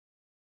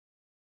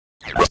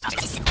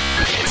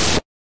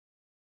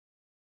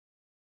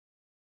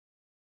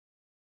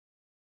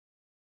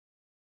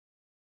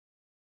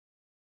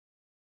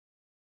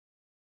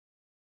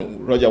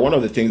Roger, one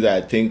of the things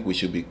that I think we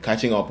should be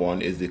catching up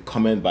on is the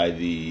comment by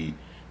the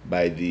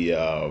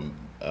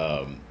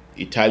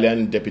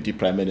Italian Deputy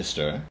Prime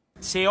Minister.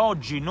 If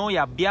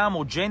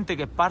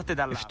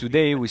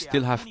today we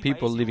still have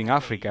people leaving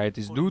Africa, it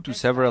is due to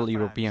several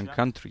European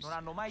countries,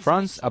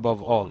 France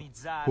above all,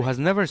 who has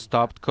never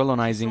stopped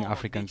colonizing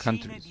African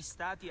countries.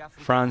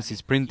 France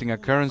is printing a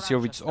currency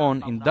of its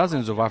own in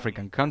dozens of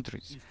African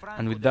countries,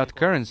 and with that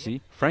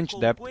currency, French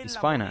debt is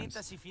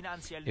financed.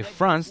 If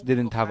France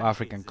didn't have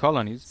African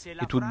colonies,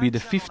 it would be the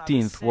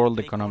 15th world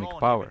economic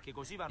power.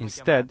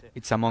 Instead,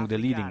 it's among the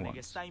leading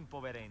ones.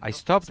 I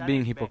stopped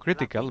being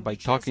hypocritical by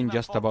talking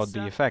just about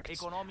the effects,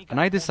 and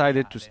I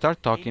decided to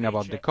start talking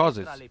about the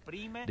causes.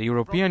 The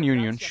European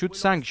Union should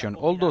sanction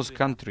all those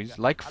countries,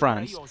 like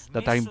France,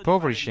 that are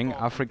impoverishing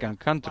African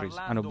countries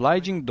and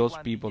obliging those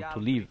people to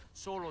leave.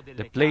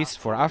 The place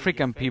for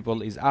African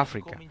people is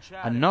Africa,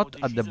 and not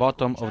at the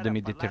bottom of the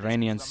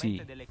Mediterranean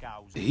Sea.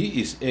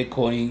 He is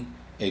echoing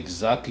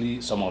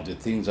exactly some of the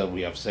things that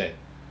we have said.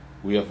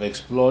 We have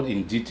explored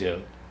in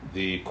detail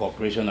the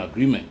cooperation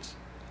agreement,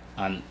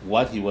 and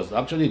what he was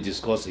actually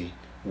discussing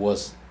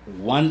was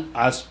one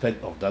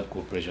aspect of that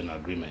cooperation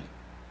agreement,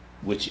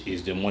 which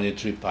is the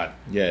monetary part.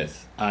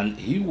 Yes. And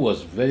he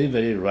was very,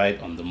 very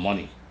right on the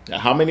money.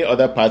 How many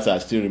other parts are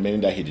still remaining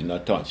that he did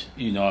not touch?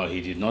 You know,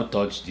 he did not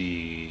touch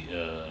the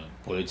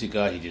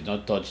political, he did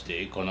not touch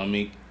the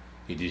economic,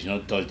 he did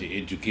not touch the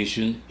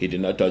education. He did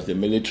not touch the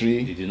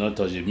military. He did not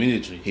touch the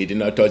military. He did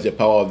not touch the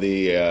power of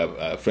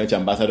the French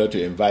ambassador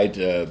to invite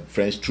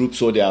French troops.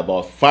 So there are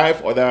about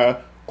 5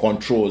 other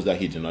controls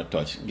that he did not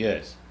touch.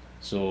 Yes.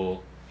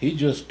 So he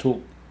just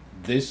took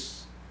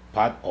this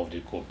part of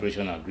the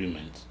cooperation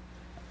agreement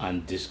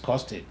and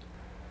discussed it.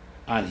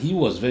 And he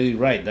was very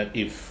right that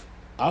if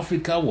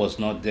Africa was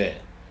not there,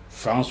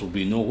 France would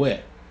be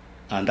nowhere.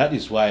 And that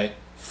is why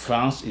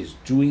France is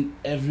doing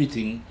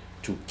everything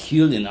to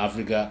kill in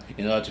Africa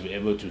in order to be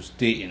able to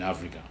stay in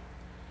Africa.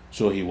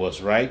 So he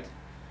was right.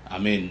 I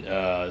mean,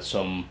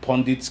 some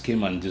pundits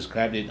came and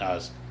described it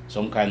as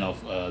some kind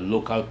of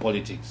local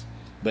politics.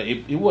 But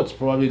it was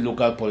probably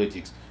local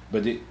politics.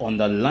 But the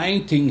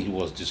underlying thing he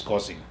was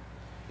discussing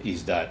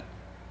is that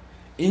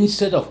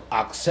instead of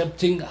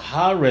accepting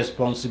her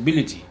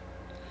responsibility,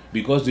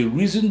 because the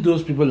reason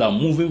those people are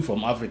moving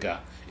from Africa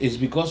is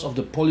because of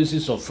the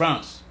policies of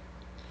France.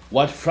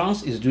 What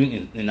France is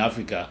doing in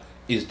Africa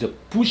is the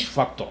push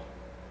factor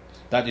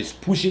that is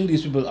pushing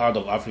these people out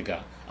of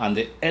Africa, and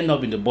they end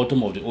up in the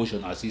bottom of the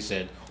ocean, as he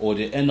said, or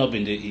they end up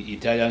in the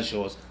Italian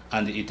shores,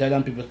 and the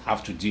Italian people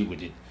have to deal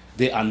with it.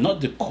 They are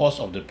not the cause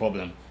of the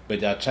problem, but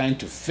they are trying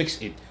to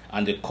fix it,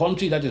 and the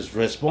country that is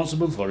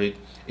responsible for it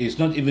is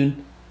not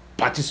even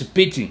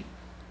participating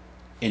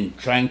in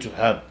trying to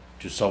help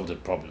to solve the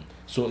problem.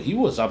 So he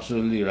was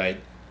absolutely right.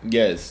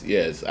 Yes,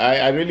 yes.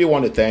 I really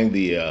want to thank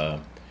the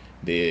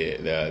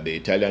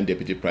Italian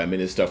Deputy Prime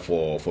Minister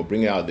for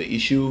bringing out the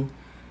issue.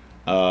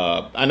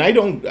 And I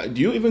don't. Do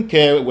you even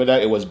care whether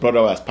it was brought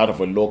up as part of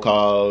a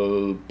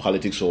local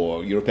politics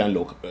or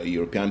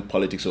European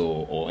politics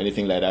or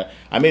anything like that?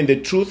 I mean, the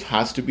truth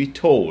has to be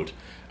told,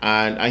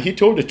 and he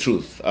told the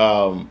truth.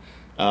 But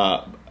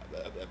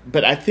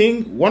I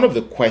think one of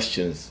the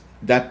questions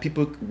that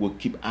people will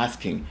keep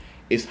asking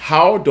is,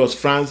 how does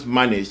France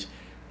manage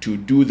to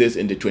do this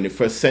in the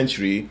 21st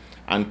century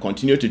and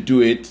continue to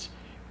do it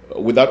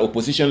without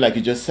opposition, like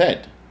you just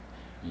said?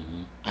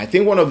 Mm-hmm. I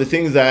think one of the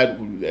things that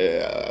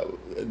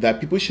that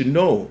people should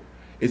know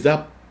is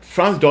that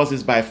France does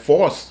this by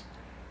force,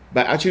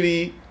 by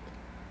actually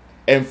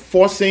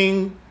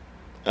enforcing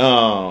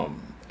to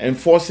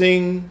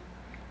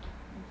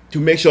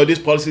make sure this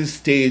policy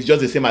stays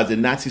just the same as the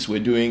Nazis were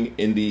doing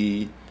in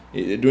the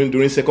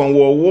during Second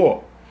World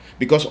War,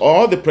 because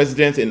all the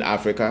presidents in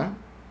Africa,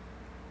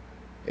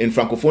 in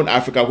Francophone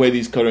Africa, where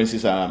these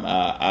currencies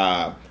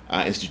are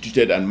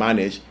instituted and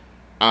managed,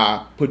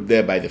 are put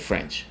there by the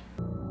French.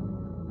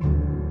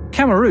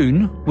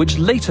 Cameroon, which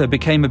later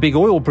became a big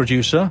oil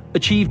producer,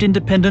 achieved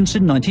independence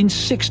in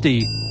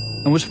 1960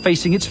 and was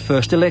facing its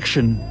first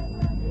election.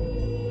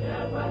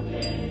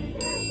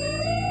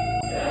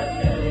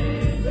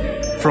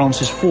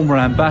 France's former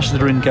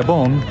ambassador in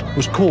Gabon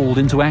was called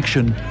into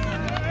action.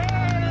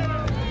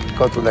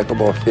 Quand on a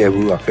commencé à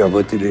vouloir faire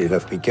voter les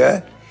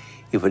Africains,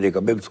 il fallait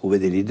quand même trouver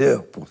des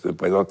leaders pour se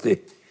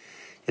présenter.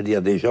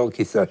 C'est-à-dire des gens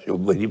qui sachent au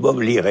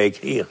minimum lire et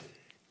écrire,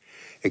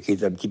 et qui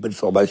aient un petit peu de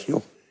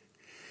formation.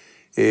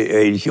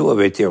 Et Elio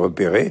avait été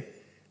repéré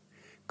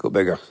comme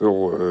un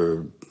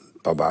garçon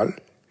pas mal,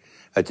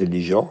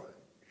 intelligent,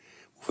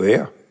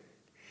 ouvert,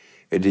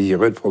 et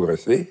désireux de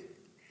progresser.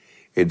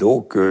 Et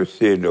donc,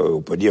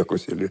 on peut dire que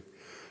c'est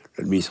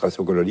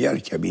l'administration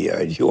coloniale qui a mis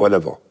Elio en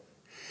avant.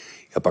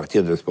 Et à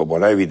partir de ce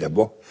moment-là,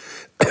 évidemment,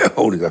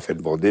 on nous a fait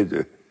demander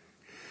de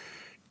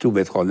tout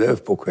mettre en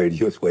œuvre pour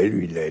qu'Elio soit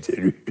élu. Il a été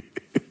élu.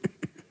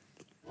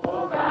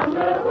 Au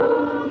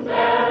Cameroun,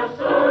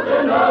 berceau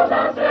de nos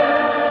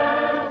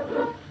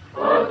ancêtres,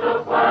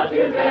 autrefois tu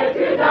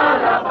vécus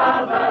dans la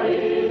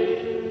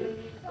barbarie,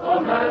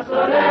 comme un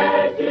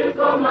soleil tu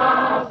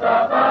commences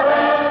à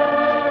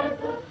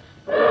paraître,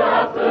 peu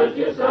à peu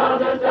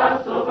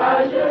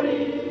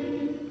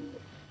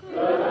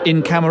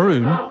In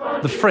Cameroon,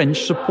 the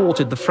French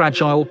supported the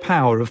fragile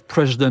power of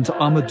President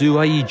Amadou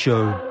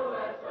Ahidjo.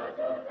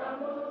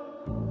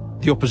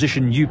 The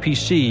opposition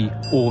UPC,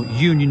 or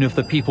Union of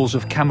the Peoples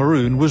of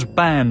Cameroon, was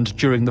banned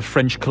during the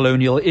French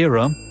colonial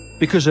era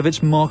because of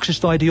its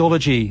Marxist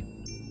ideology.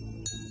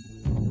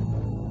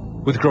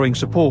 With growing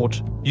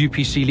support,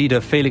 UPC leader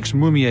Félix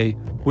Moumié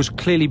was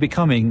clearly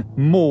becoming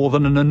more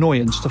than an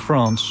annoyance to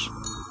France.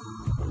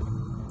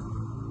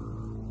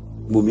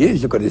 Moumié,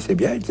 je le connaissais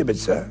bien, il était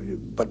médecin,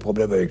 pas de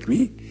problème avec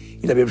lui.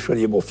 Il a même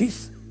soigné mon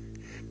fils.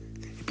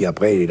 Et puis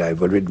après, il a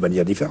évolué de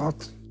manière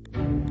différente.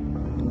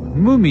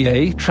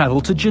 Moumié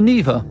travelled to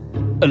Geneva,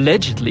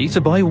 allegedly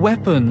to buy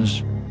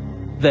weapons.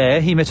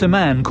 There he met a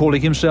man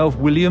calling himself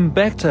William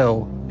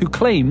Bechtel, who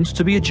claimed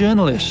to be a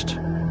journalist.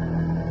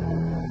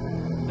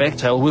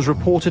 Bechtel was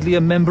reportedly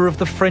a member of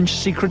the French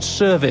Secret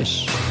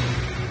Service.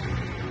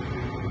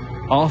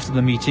 After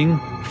the meeting,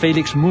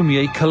 Félix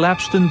Moumié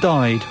collapsed and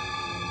died.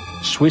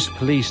 Swiss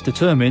police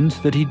determined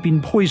that he'd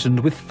been poisoned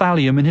with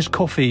thallium in his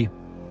coffee.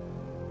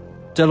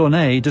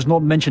 Delaunay does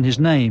not mention his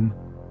name,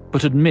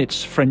 but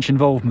admits French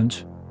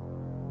involvement.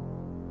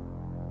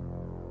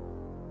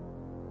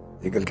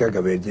 C'est quelqu'un qui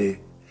avait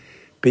été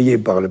payé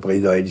par le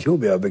président Ahidjo,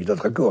 mais avec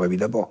notre accord,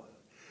 évidemment.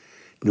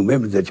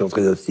 Nous-mêmes, nous étions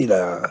très hostiles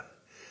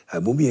à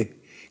Moumié,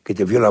 qui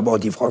était violemment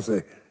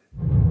anti-français.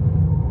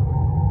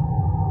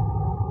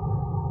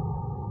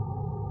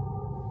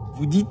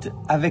 Vous dites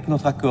 « avec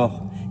notre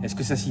accord ». Est-ce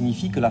que ça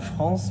signifie que la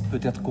France peut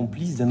être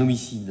complice d'un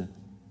homicide?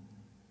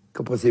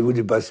 Qu'en pensez-vous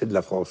du passé de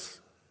la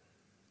France?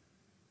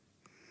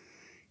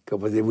 Qu'en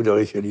pensez-vous de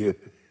Richelieu?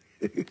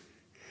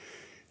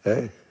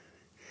 Hein?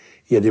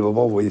 Il y a des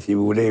moments, si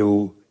vous voulez,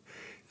 où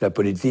la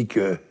politique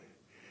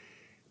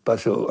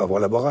passe avant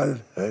la morale,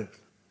 hein?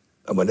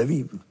 À mon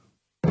avis.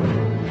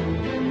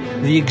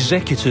 The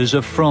executors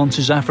of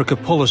France's Africa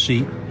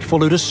policy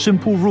followed a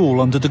simple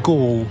rule under de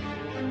Gaulle.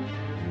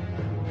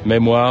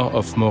 Memoir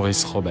of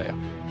Maurice Robert.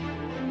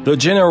 The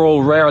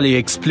general rarely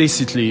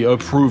explicitly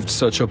approved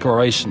such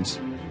operations,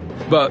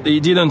 but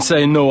he didn't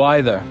say no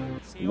either.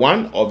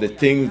 One of the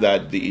things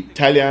that the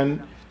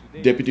Italian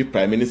Deputy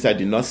Prime Minister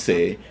did not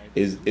say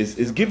is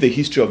give the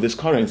history of this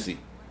currency.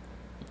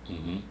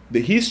 Mm-hmm.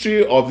 The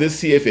history of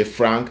this CFA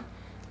franc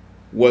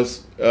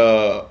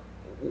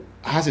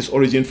has its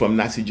origin from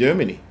Nazi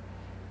Germany.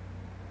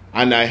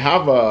 And I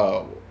have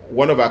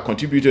one of our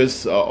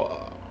contributors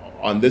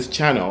on this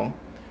channel,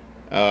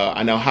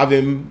 and I'll have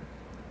him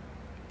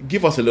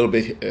give us a little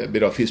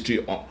bit of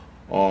history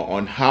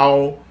on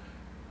how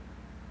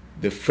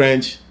the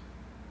French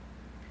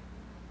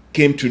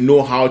came to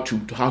know how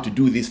to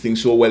do these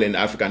things so well in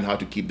Africa and how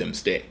to keep them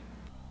stay.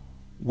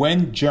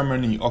 When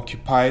Germany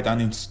occupied and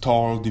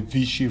installed the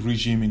Vichy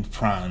regime in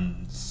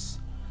France,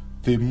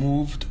 they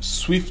moved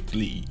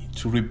swiftly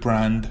to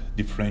rebrand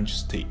the French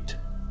state.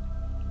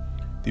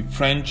 The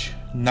French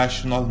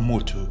national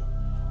motto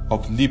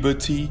of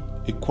liberty,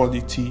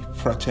 equality,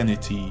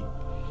 fraternity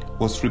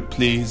was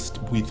replaced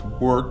with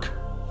work,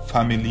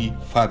 family,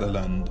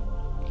 fatherland.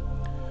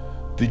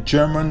 The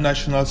German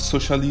National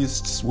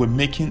Socialists were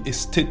making a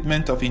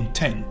statement of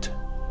intent,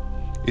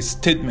 a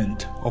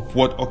statement of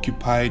what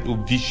occupied or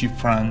Vichy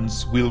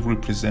France will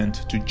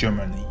represent to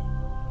Germany.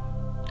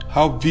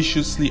 How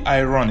viciously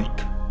ironic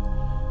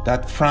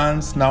that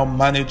France now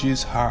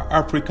manages her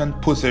African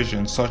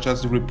possessions such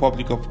as the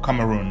Republic of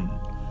Cameroon,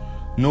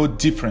 no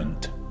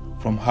different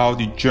from how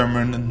the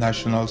German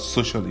National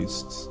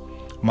Socialists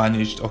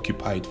managed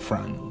occupied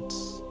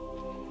France.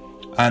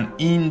 And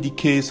in the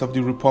case of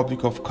the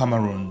Republic of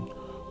Cameroon,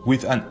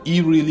 with an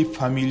eerily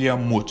familiar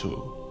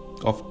motto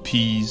of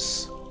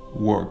peace,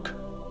 work,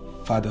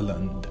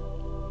 fatherland.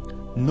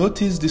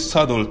 Notice the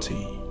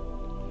subtlety.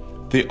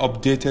 They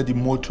updated the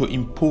motto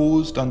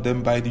imposed on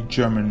them by the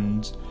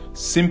Germans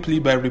simply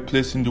by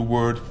replacing the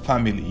word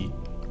family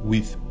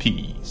with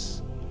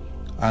peace,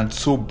 and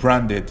so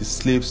branded the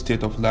slave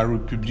state of La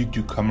République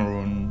du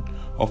Cameroun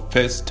of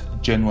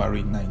 1st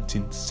January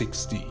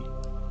 1960.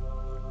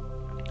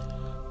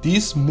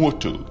 This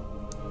motto,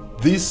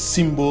 this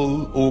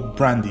symbol or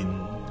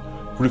branding,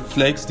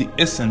 reflects the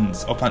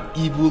essence of an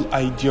evil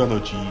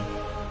ideology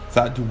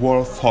that the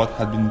world thought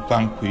had been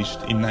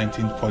vanquished in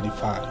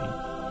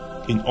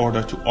 1945 in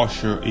order to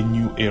usher a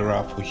new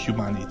era for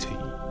humanity.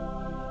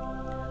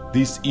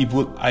 This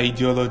evil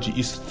ideology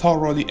is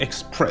thoroughly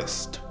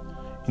expressed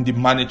in the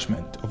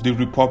management of the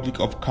Republic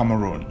of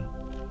Cameroon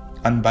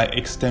and by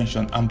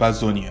extension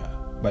Ambazonia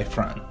by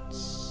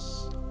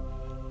France.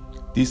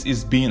 This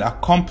is being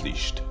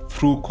accomplished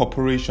through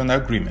cooperation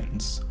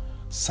agreements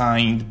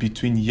signed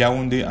between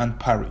Yaoundé and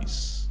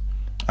Paris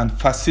and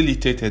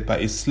facilitated by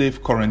a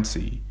slave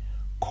currency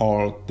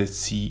called the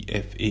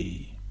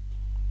CFA.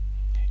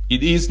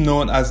 It is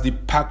known as the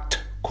Pacte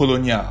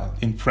Coloniale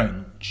in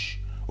French,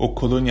 or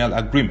colonial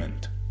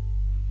agreement.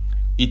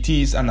 It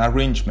is an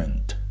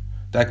arrangement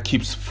that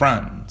keeps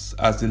France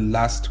as the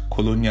last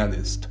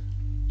colonialist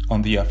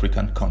on the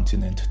African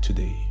continent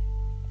today.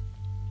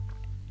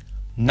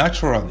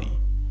 Naturally,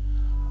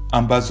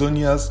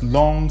 Ambazonia's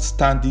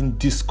long-standing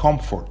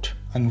discomfort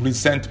and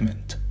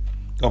resentment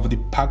of the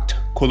Pacte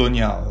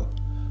colonial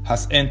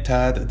has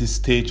entered the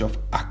stage of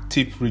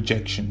active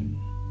rejection.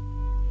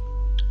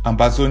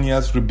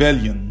 Ambazonia's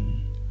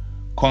rebellion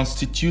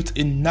constitutes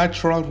a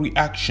natural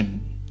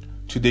reaction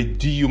to the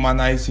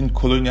dehumanizing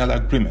colonial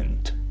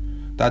agreement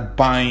that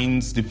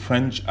binds the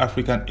French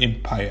African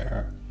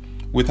Empire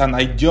with an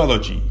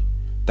ideology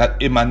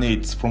that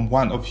emanates from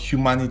one of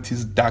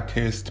humanity's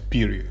darkest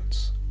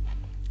periods,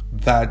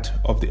 that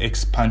of the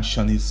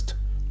expansionist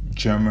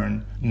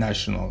German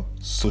National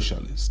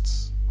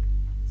Socialists.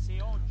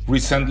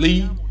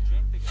 Recently,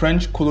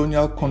 French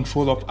colonial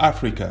control of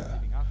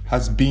Africa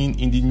has been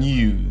in the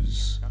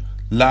news,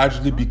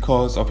 largely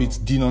because of its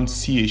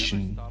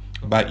denunciation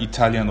by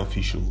Italian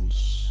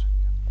officials.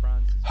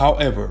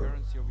 However,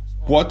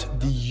 what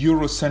the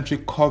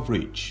Eurocentric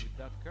coverage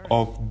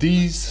of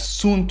these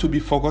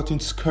soon-to-be-forgotten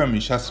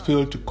skirmish has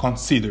failed to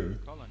consider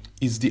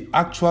is the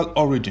actual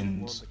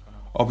origins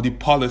of the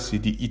policy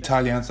the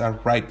Italians are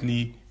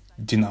rightly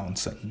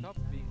denouncing.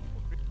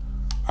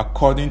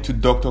 According to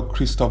Dr.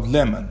 Christoph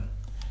Lehmann,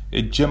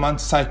 a German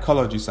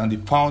psychologist and the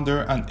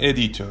founder and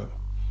editor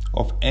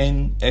of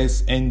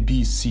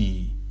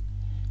NSNBC,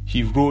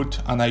 he wrote,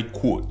 and I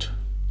quote,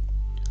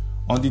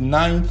 "On the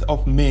 9th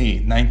of May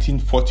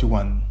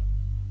 1941,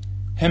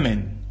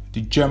 Hemming,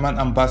 the German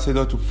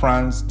ambassador to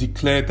France,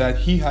 declared that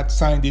he had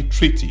signed a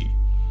treaty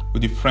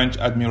with the French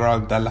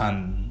Admiral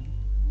Dallan.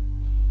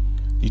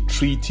 The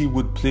treaty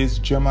would place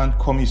German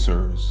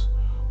commissars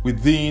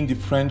within the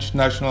French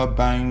National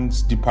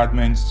Bank's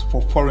departments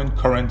for foreign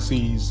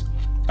currencies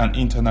and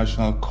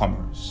international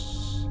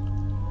commerce.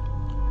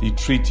 The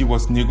treaty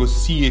was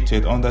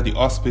negotiated under the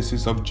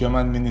auspices of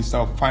German Minister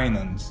of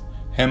Finance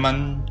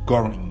Hermann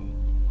Göring,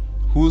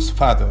 whose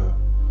father,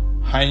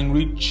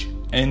 Heinrich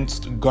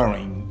Ernst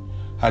Göring,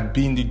 had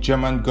been the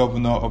German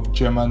governor of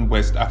German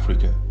West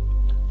Africa,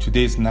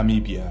 today's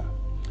Namibia,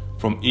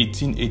 from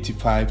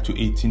 1885 to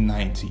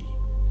 1890.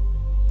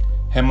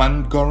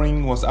 Hermann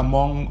Göring was,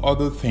 among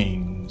other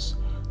things,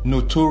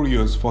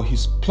 notorious for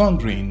his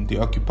plundering the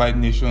occupied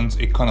nation's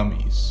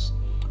economies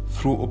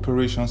through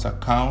operations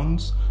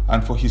accounts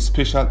and for his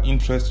special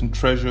interest in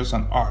treasures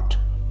and art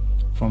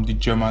from the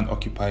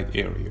German-occupied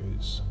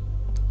areas.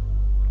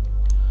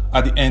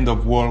 At the end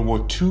of World War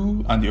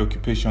II and the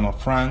occupation of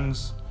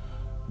France,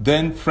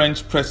 then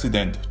French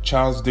President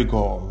Charles de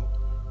Gaulle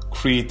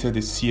created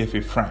the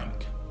CFA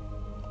franc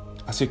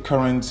as a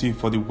currency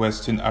for the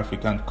Western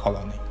African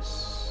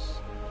colonies.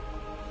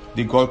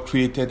 De Gaulle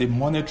created a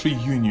monetary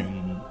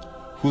union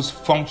whose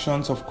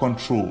functions of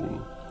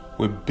control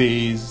were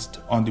based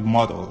on the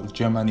model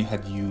Germany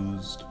had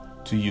used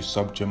to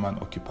usurp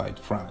German-occupied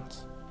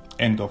France."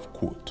 End of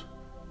quote.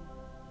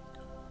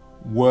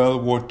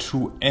 World War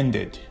II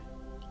ended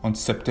on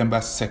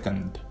September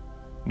 2nd,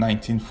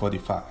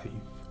 1945.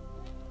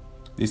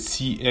 The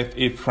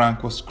CFA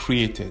franc was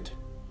created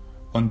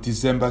on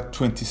December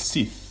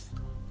 26th,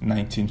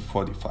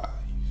 1945.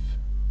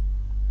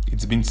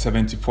 It's been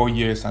 74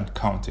 years and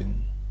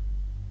counting.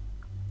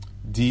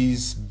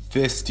 This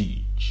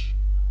vestige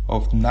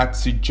of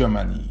Nazi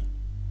Germany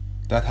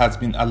that has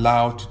been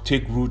allowed to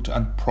take root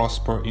and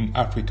prosper in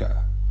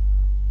Africa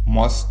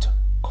must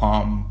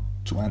come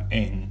to an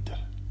end.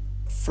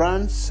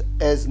 France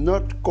has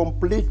not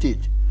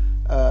completed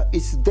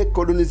its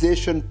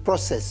decolonization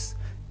process.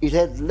 It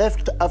had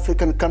left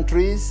African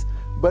countries,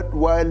 but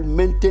while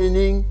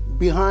maintaining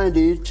behind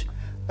it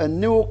a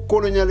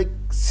neo-colonial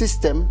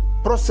system,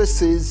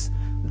 processes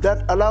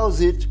that allows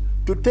it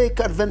to take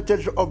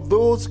advantage of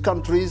those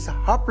countries,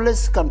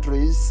 hapless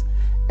countries,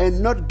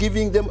 and not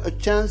giving them a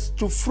chance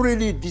to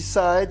freely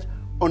decide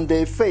on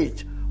their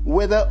fate,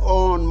 whether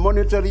on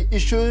monetary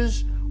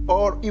issues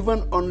or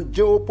even on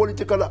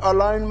geopolitical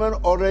alignment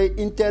or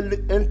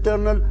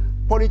internal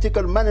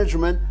political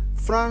management.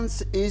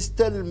 France is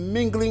still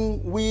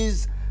mingling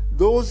with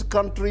those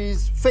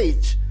countries'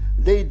 fate.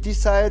 They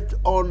decide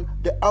on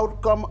the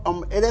outcome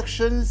of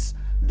elections,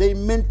 they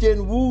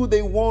maintain who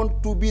they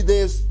want to be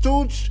their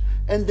stooge,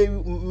 and they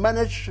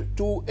manage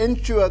to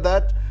ensure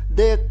that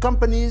their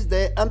companies,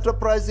 their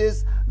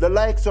enterprises, the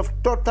likes of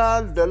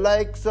Total, the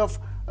likes of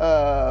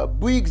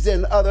Bouygues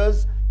and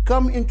others,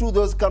 come into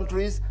those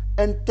countries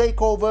and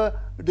take over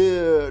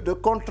the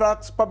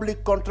contracts,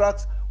 public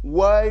contracts,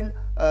 while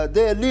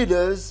their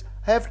leaders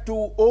have to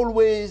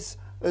always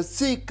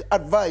seek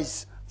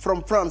advice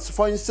from France.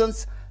 For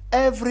instance,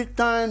 every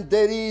time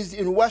there is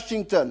in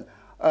Washington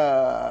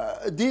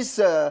this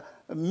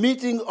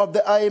meeting of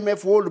the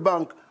IMF World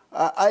Bank,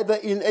 either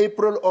in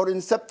April or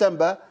in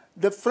September,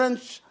 the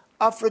French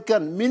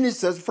African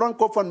ministers,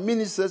 Francophone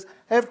ministers,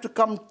 have to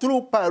come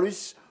through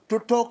Paris to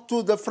talk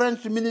to the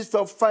French Minister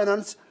of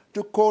Finance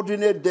to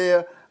coordinate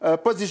their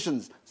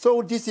positions.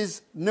 So this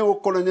is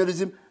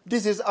neo-colonialism.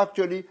 This is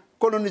actually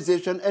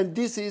colonization, and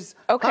this is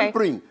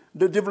hampering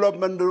the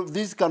development of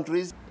these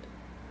countries.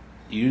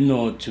 You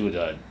know, too,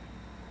 that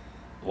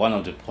one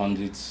of the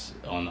pundits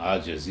on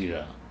Al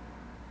Jazeera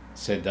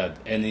said that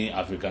any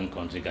African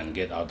country can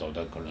get out of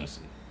that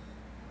currency.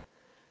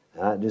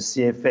 The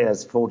CFA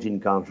has 14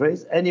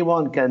 countries.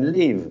 Anyone can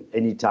leave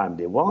anytime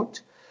they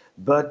want,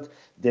 but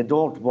they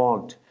don't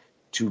want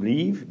to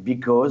leave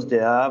because they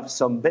have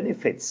some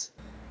benefits.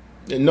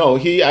 No,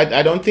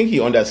 I don't think he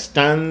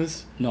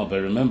understands. No,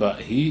 but remember,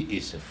 he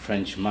is a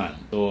Frenchman,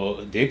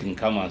 so they can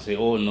come and say,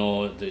 "Oh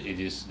no, there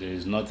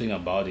is nothing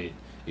about it.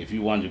 If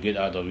you want to get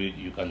out of it,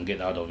 you can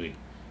get out of it."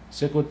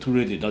 Sekou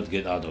Touré did not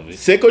get out of it.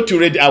 Sekou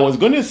Touré, I was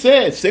going to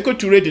say, Sekou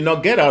Touré did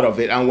not get out of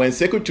it, and when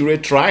Sekou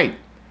Touré tried,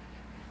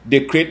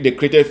 they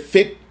created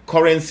fake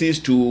currencies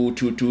to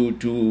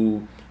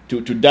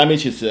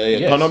damage his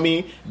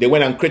economy. They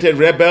went and created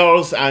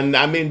rebels, and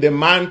I mean, the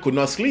man could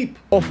not sleep.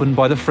 Often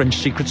by the French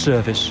Secret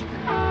Service.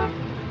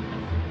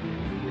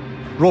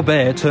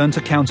 Robert turned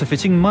to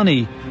counterfeiting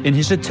money in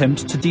his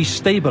attempt to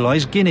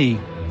destabilize Guinea.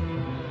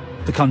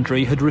 The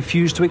country had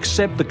refused to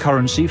accept the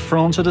currency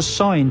France had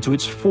assigned to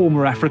its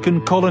former African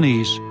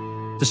colonies,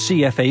 the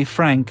CFA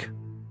franc.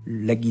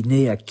 La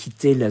Guinée a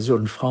quitté la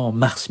zone franc en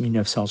mars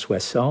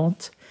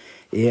 1960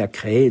 et a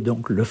créé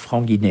donc le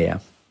franc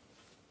guinéen.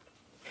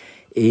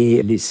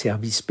 Et les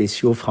services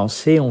spéciaux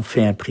français ont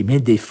fait imprimer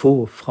des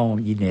faux francs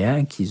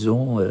guinéens qu'ils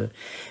ont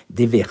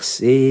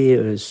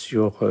déversés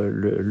sur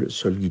le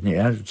sol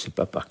guinéen, je ne sais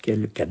pas par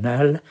quel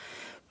canal,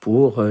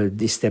 pour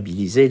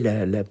déstabiliser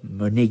la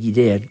monnaie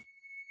guinéenne.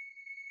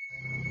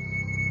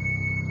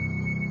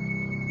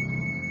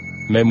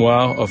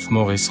 Memoir of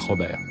Maurice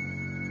Robert.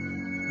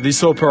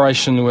 This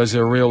operation was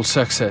a real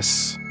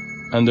success,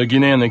 and the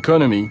Guinean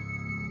economy,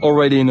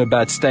 already in a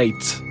bad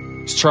state,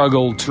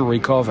 struggled to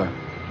recover.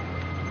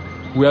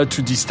 We had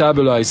to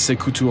destabilize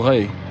Sekou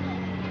Touré,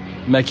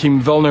 make him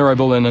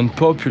vulnerable and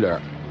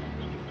unpopular,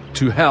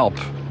 to help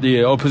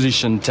the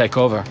opposition take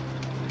over.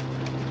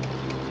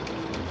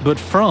 But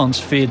France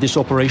feared this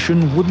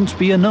operation wouldn't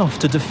be enough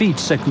to defeat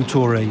Sekou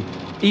Touré,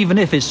 even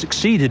if it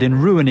succeeded in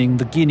ruining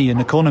the Guinean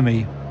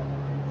economy.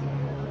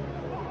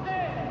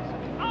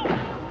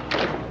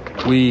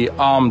 We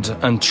armed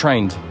and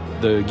trained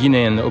the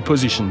Guinean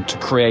opposition to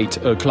create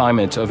a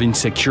climate of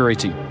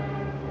insecurity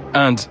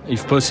and,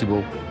 if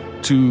possible,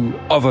 to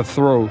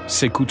overthrow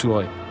Sekou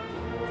Touré.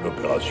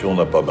 L'opération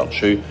n'a pas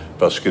marché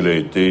parce qu'elle a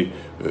été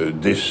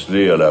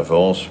décelée à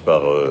l'avance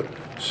par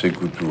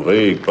Sekou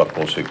Touré et que par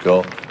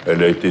conséquent,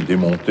 elle a été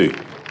démontée.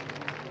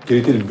 Quel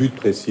était le but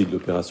précis de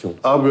l'opération?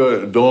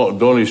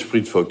 Dans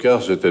l'esprit de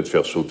Foccart, c'était de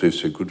faire sauter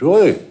Sekou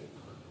Touré.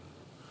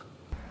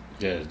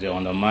 Yes, they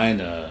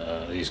undermined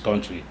his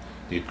country.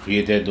 They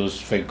created those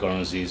fake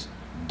currencies,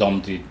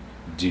 dumped it,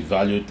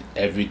 devalued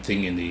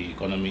everything in the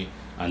economy,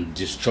 and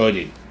destroyed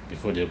it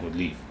before they could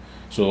leave.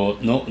 So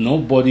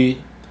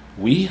nobody,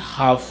 we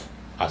have,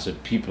 as a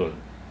people,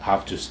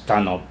 have to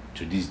stand up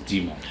to this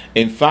demon.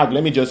 In fact,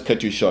 let me just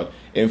cut you short.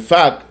 In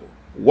fact,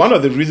 one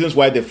of the reasons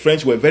why the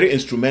French were very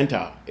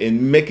instrumental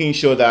in making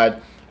sure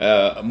that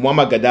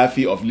Muammar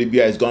Gaddafi of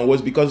Libya is gone was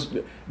because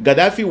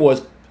Gaddafi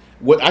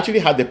actually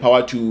had the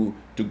power to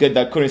get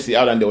that currency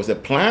out, and there was a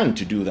plan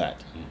to do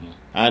that.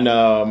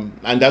 Mm-hmm.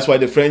 And that's why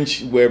the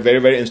French were very,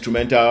 very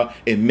instrumental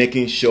in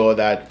making sure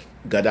that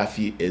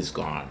Gaddafi is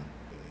gone.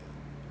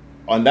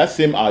 On that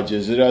same Al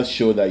Jazeera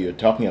show that you're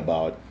talking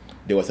about,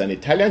 there was an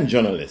Italian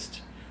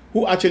journalist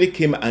who actually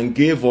came and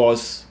gave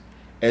us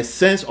a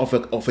sense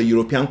of a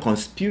European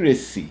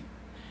conspiracy.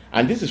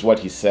 And this is what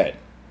he said.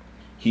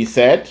 He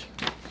said,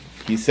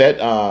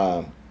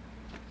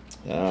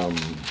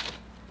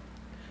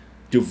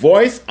 to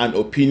voice an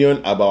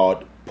opinion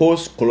about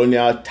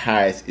post-colonial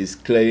ties is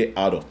clearly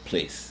out of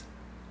place.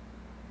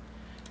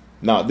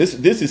 Now, this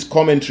is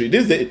commentary.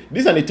 This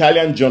is an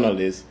Italian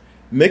journalist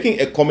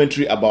making a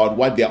commentary about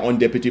what their own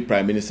deputy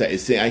prime minister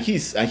is saying,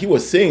 and he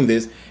was saying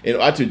this in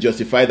order to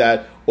justify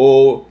that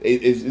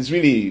it's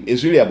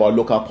really about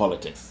local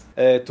politics.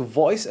 To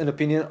voice an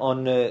opinion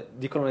on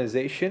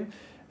decolonization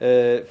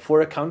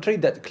for a country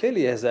that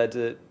clearly has had,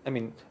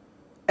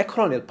 a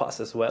colonial past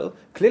as well.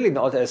 Clearly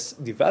not as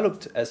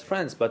developed as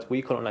France, but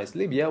we colonized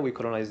Libya, we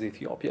colonized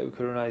Ethiopia, we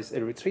colonized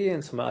Eritrea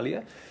and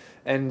Somalia.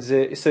 And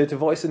so to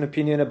voice an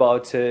opinion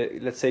about,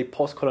 let's say,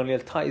 post-colonial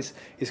ties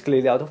is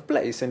clearly out of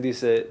place. And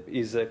this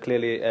is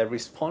clearly a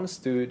response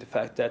to the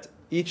fact that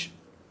each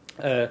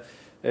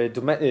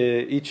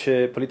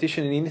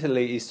politician in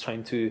Italy is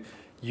trying to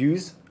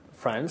use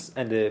France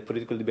and the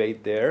political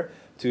debate there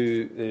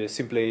to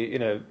simply,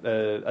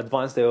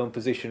 advance their own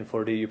position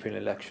for the European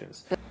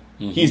elections.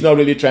 Mm-hmm. He's not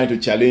really trying to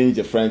challenge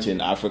the French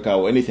in Africa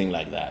or anything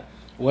like that.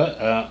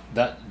 Well,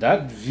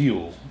 that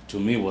view to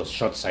me was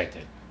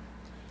short-sighted.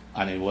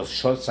 And it was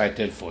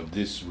short-sighted for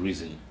this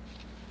reason.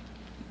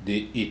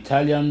 The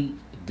Italian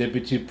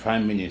deputy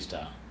prime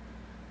minister,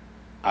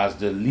 as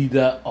the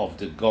leader of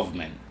the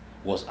government,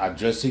 was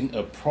addressing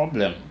a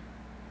problem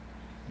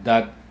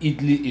that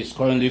Italy is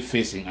currently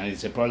facing, and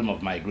it's a problem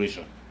of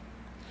migration.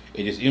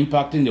 It is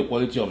impacting the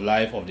quality of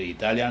life of the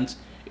Italians.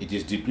 It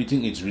is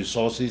depleting its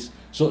resources.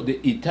 So the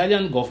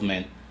Italian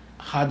government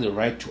had the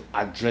right to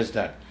address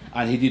that.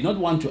 And he did not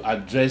want to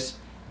address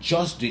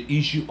just the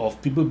issue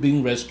of people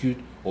being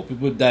rescued or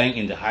people dying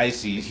in the high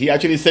seas. He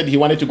actually said he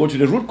wanted to go to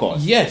the root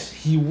cause. Yes,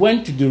 he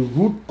went to the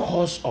root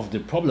cause of the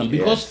problem.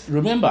 Because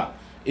remember,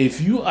 if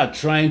you are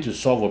trying to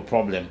solve a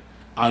problem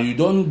and you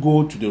don't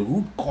go to the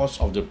root cause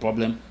of the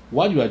problem,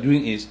 what you are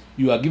doing is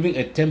you are giving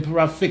a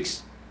temporary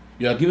fix.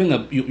 You are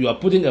giving you are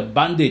putting a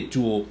band-aid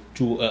to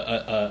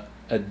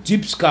a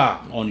deep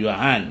scar on your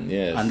hand,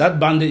 and that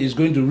band-aid is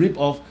going to rip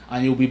off,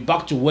 and you'll be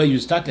back to where you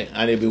started,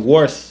 and it'll be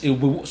worse.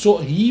 So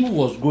he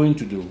was going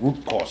to the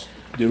root cause.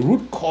 The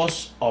root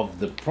cause of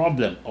the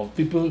problem of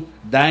people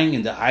dying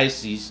in the high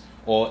seas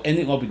or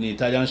ending up in the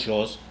Italian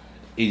shores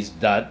is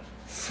that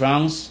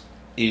France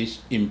is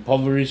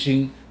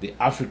impoverishing the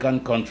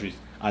African countries,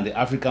 and the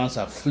Africans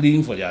are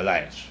fleeing for their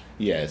lives.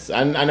 Yes,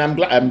 and I'm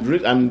glad.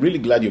 I'm really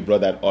glad you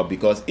brought that up,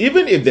 because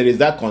even if there is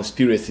that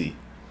conspiracy,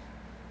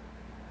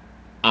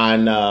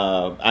 and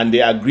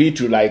they agree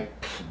to like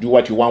do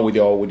what you want with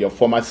your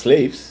former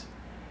slaves,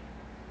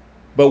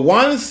 but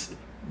once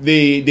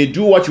they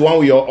do what you want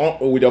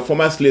with your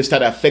former slaves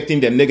start affecting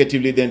them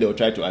negatively, then they'll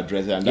try to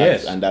address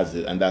it, and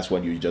that's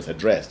what you just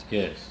addressed.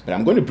 Yes. But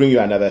I'm going to bring you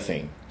another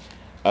thing.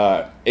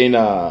 The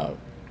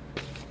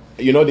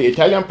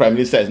Italian Prime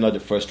Minister is not the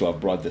first to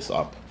have brought this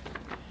up.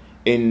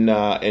 In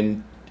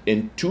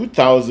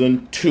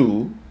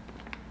 2002,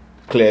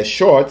 Claire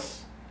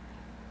Shorts,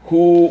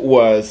 who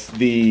was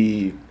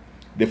the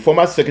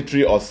former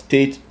Secretary of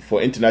State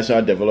for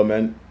International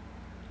Development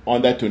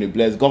under Tony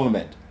Blair's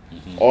government,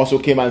 also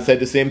came and said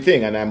the same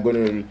thing. And I'm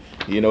going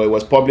to, it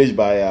was published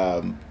by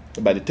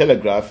the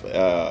Telegraph,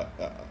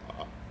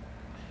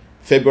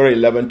 February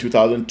 11,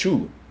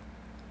 2002.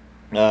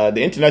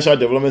 The International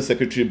Development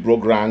Secretary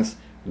broke ranks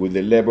with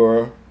her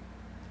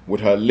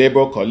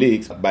labor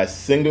colleagues by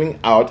singling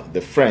out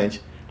the French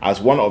as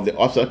one of the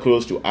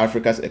obstacles to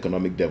Africa's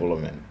economic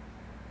development.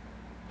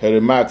 Her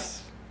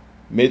remarks,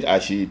 made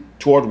as she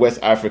toured West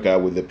Africa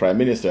with the Prime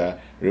Minister,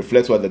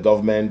 reflects what the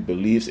government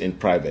believes in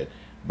private,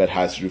 but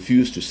has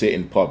refused to say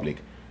in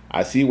public.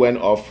 As he went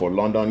off for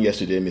London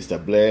yesterday,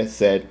 Mr. Blair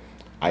said,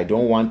 "I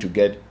don't want to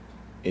get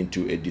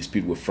into a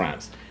dispute with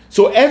France."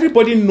 So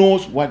everybody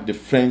knows what the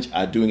French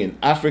are doing in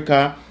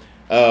Africa,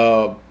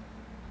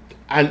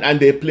 and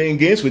they're playing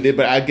games with it,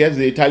 but I guess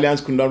the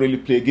Italians could not really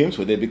play games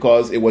with it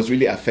because it was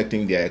really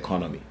affecting their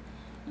economy.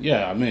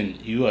 Yeah, I mean,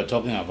 you are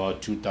talking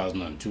about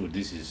 2002.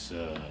 This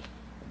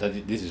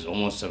is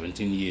almost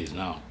 17 years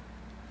now.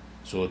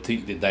 So I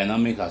think the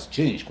dynamic has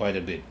changed quite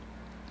a bit.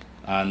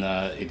 And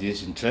it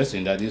is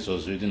interesting that this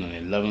was written on the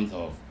 11th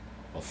of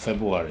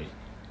February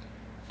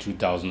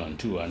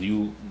 2002, and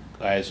you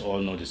guys all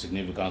know the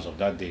significance of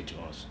that date to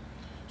us.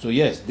 So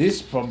yes,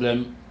 this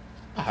problem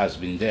has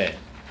been there,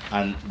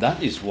 and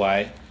that is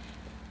why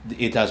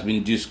it has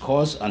been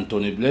discussed, and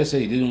Tony Blair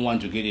said he didn't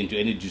want to get into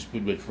any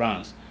dispute with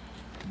France.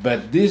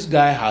 But this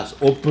guy has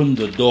opened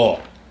the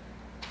door.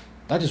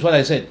 That is what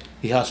I said.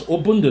 He has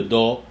opened the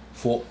door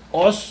for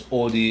us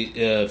or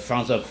the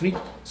France-Afrique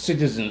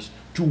citizens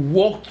to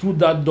walk through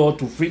that door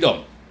to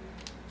freedom.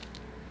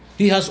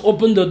 He has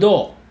opened the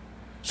door.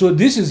 So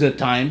this is a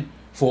time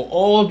for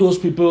all those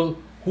people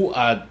who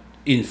are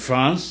in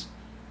France,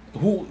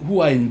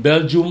 who are in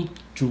Belgium,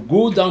 to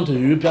go down to the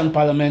European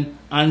Parliament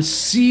and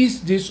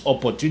seize this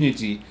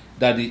opportunity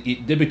that the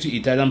Deputy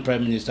Italian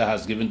Prime Minister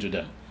has given to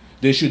them.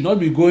 They should not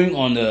be going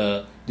on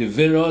the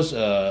various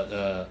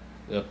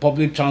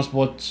public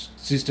transport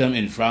system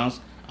in France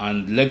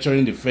and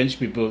lecturing the French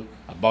people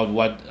about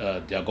what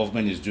their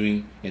government is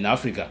doing in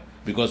Africa,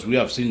 because we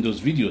have seen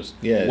those videos.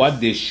 Yes. What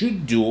they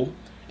should do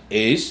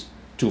is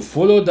to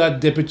follow that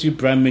Deputy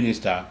Prime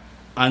Minister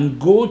and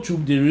go to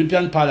the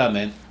European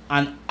Parliament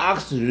and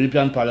ask the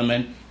European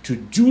Parliament to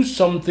do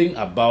something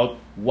about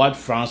what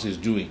France is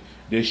doing.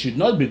 They should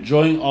not be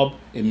drawing up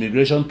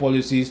immigration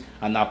policies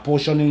and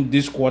apportioning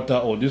this quarter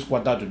or this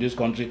quarter to this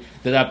country.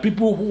 There are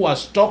people who are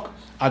stuck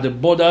at the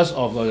borders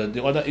of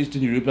the other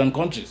Eastern European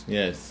countries,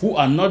 yes, who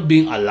are not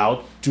being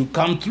allowed to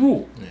come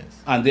through. Yes.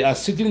 And they are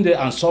sitting there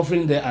and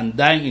suffering there and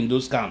dying in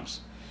those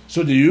camps.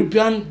 So the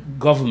European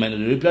government,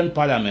 the European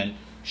Parliament,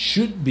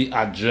 should be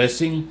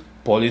addressing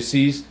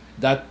policies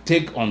that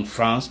take on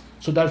France,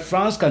 so that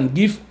France can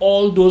give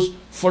all those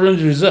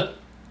foreign reserves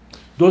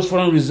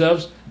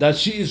that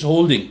she is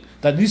holding,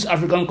 that these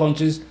African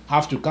countries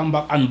have to come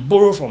back and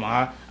borrow from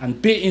her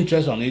and pay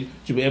interest on it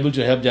to be able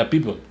to help their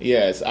people.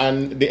 Yes,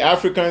 and the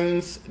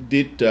Africans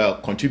did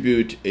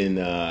contribute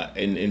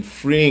in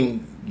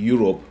freeing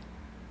Europe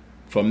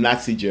from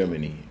Nazi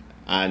Germany.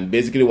 And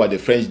basically what the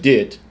French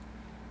did,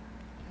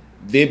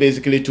 they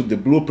basically took the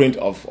blueprint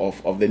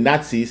of the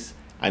Nazis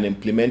and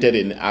implemented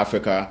it in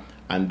Africa,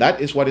 and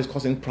that is what is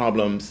causing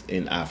problems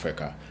in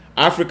Africa.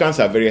 Africans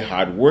are very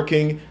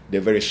hardworking, they're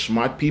very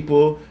smart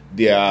people,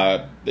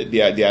 their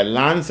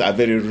lands are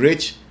very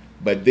rich,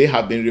 but they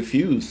have been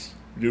refused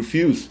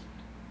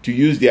to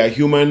use their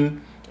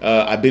human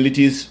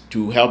abilities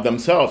to help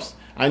themselves.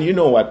 And you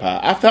know what, Pa?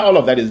 After all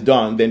of that is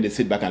done, then they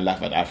sit back and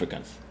laugh at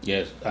Africans.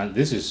 Yes, and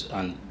this is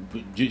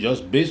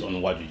just based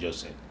on what you just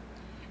said.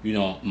 You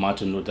know,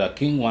 Martin Luther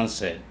King once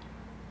said,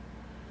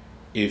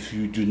 if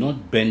you do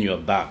not bend your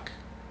back,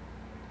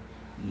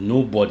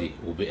 nobody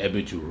will be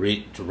able to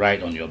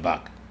ride on your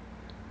back.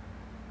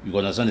 You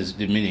understand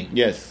the meaning?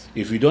 Yes.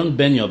 If you don't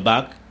bend your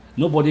back,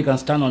 nobody can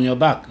stand on your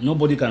back.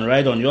 Nobody can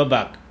ride on your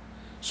back.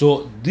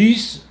 So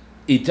this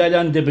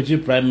Italian Deputy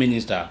Prime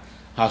Minister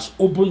has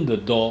opened the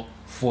door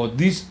for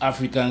these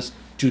Africans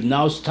to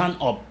now stand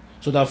up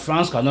so that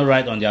France cannot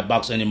ride on their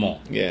backs anymore.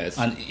 Yes.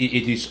 And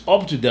it is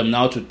up to them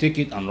now to take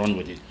it and run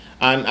with it.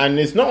 And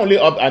it's not only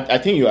up, I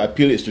think your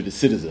appeal is to the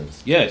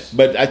citizens. Yes.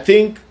 But I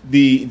think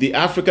the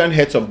African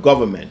heads of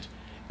government,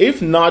 if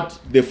not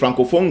the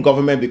Francophone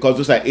government, because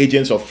those are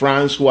agents of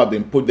France who have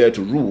been put there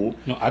to rule.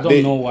 No, I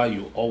don't know why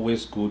you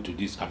always go to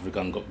these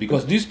African government.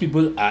 Because these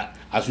people are,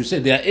 as you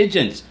said, they are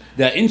agents,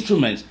 they are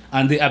instruments,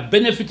 and they are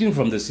benefiting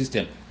from the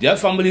system. Their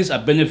families are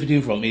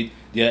benefiting from it.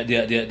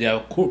 Their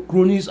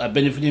cronies are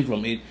benefiting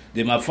from it.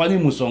 The Mafani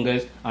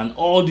Musonges and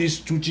all these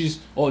tuchis,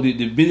 or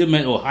the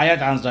middlemen or hired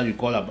hands that you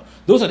call up,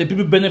 those are the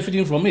people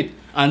benefiting from it.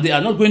 And they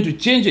are not going to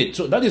change it.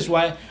 So that is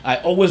why I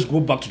always go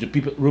back to the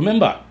people.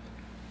 Remember,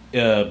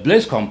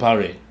 Blaise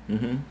Compaoré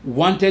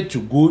wanted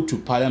to go to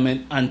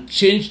Parliament and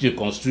change the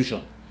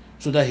constitution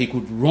so that he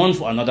could run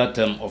for another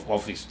term of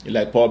office.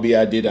 Like Paul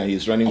Biya did, and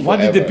he's running What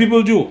forever. did the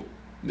people do?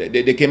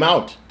 They came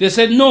out. They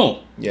said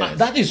no. Yes.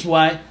 That is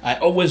why I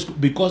always,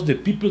 because the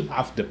people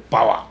have the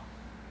power.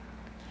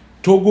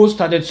 Togo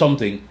started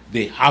something,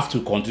 they have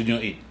to continue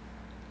it.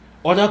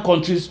 Other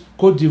countries,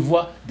 Cote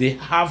d'Ivoire, they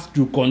have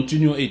to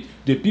continue it.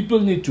 The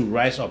people need to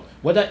rise up.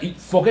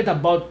 Forget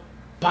about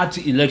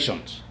party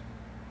elections.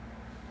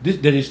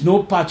 There is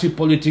no party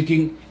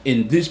politicking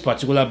in this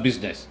particular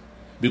business,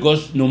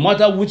 because no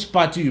matter which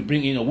party you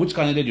bring in or which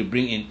candidate you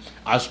bring in,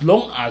 as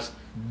long as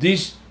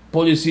these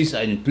policies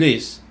are in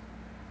place,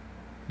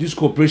 these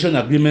cooperation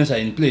agreements are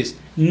in place,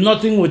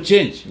 nothing will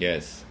change.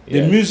 Yes.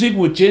 The music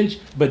will change,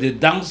 but the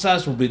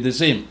dancers will be the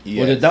same.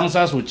 Yes. Or the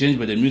dancers will change,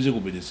 but the music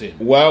will be the same.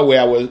 Well,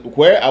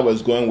 where I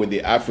was going with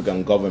the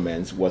African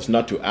governments was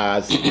not to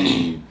ask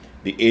the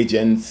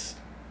agents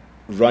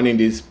running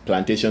these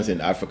plantations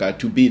in Africa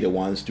to be the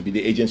ones to be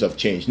the agents of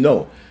change.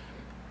 No.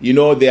 You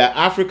know, there are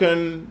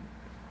African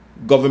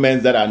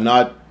governments that are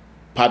not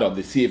part of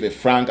the CFA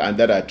Franc and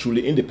that are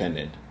truly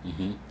independent.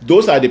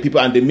 Those are the people,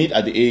 and they meet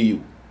at the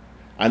AU.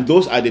 And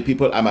those are the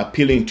people I'm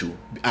appealing to.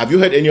 Have you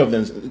heard any of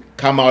them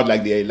come out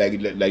like the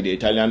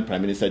Italian Prime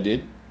Minister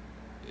did,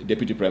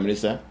 Deputy Prime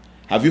Minister?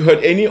 Have you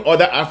heard any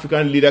other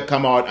African leader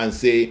come out and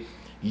say,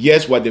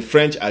 yes, what the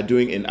French are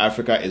doing in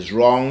Africa is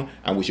wrong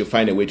and we should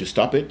find a way to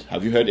stop it?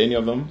 Have you heard any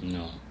of them?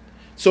 No.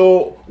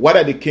 So what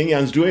are the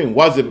Kenyans doing?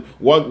 What's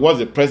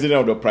the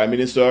president or the prime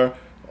minister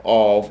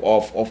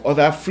of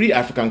other free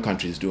African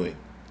countries doing?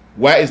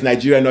 Why is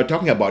Nigeria not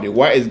talking about it?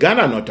 Why is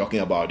Ghana not talking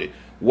about it?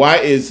 Why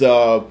is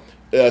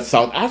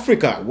South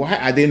Africa, why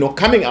are they not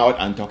coming out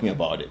and talking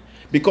about it?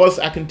 Because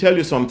I can tell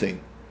you something.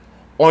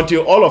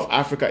 Until all of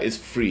Africa is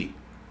free,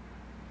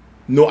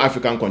 no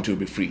African country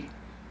will be free.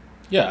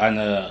 Yeah, and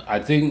I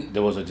think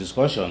there was a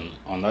discussion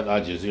on that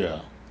Al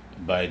Jazeera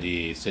by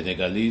the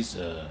Senegalese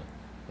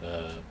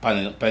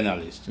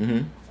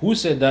panelist who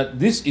said that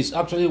this is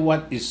actually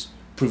what is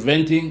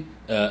preventing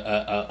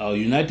a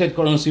united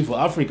currency for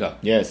Africa.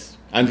 Yes,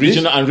 and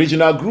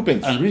regional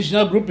groupings. And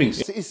regional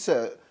groupings.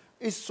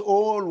 It's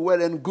all well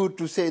and good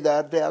to say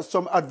that there are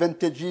some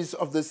advantages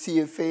of the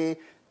CFA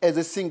as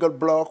a single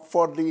bloc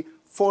for the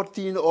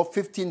 14 or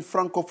 15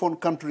 Francophone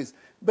countries.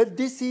 But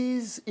this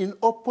is in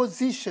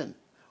opposition,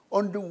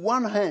 on the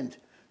one hand,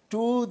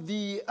 to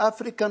the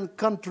African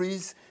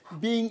countries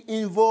being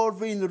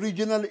involved in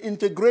regional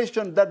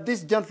integration that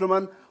this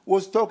gentleman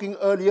was talking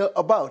earlier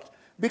about.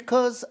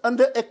 Because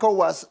under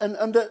ECOWAS and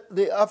under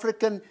the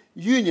African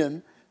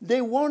Union,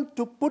 they want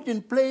to put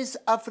in place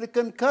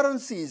African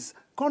currencies,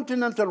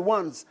 continental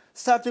ones,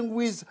 starting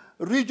with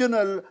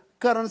regional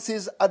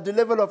currencies at the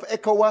level of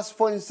ECOWAS,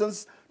 for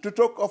instance, to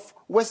talk of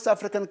West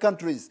African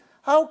countries.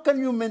 How can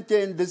you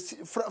maintain the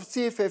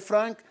CFA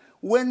franc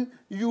when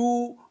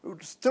you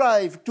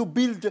strive to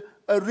build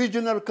a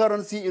regional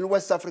currency in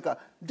West Africa?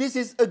 This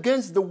is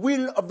against the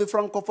will of the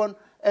Francophone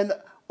and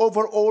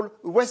overall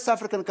West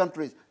African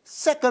countries.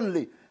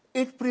 Secondly,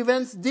 it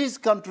prevents these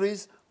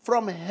countries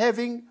from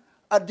having,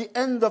 at the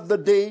end of the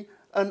day,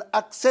 an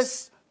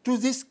access to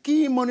this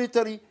key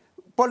monetary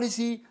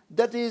policy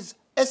that is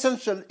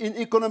essential in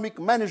economic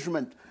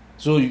management.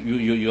 So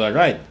you are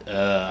right.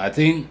 I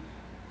think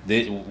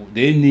they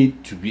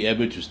need to be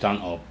able to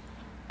stand up.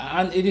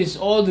 And it is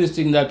all these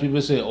things that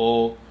people say,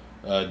 oh,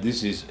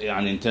 this is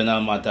an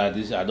internal matter,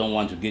 I don't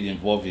want to get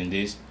involved in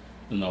this.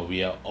 No,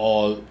 we are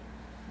all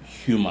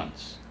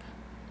humans.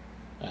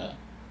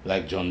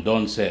 Like John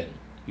Donne said,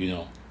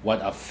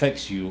 what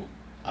affects you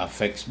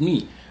affects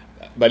me.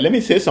 But let me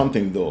say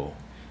something though.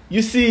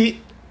 You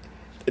see,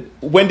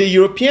 when the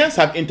Europeans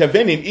have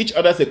intervened in each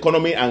other's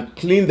economy and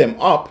cleaned them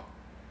up,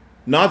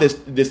 now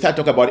they start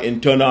talking about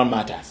internal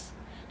matters.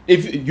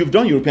 If you've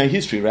done European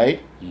history, right?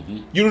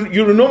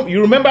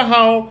 You remember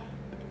how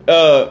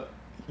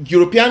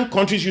European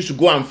countries used to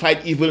go and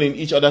fight evil in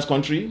each other's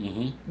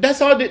country? That's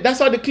how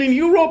they clean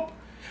Europe.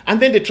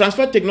 And then they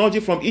transferred technology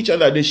from each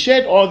other. They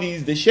shared all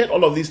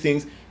of these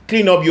things,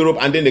 clean up Europe,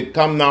 and then they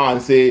come now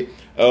and say,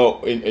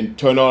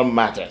 internal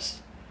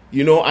matters.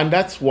 You know, and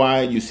that's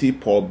why you see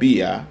Paul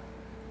Biya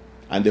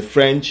and the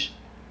French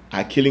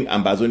are killing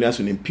Ambazonians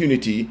with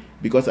impunity,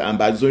 because the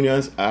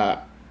Ambazonians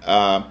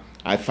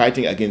are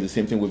fighting against the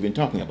same thing we've been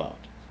talking about.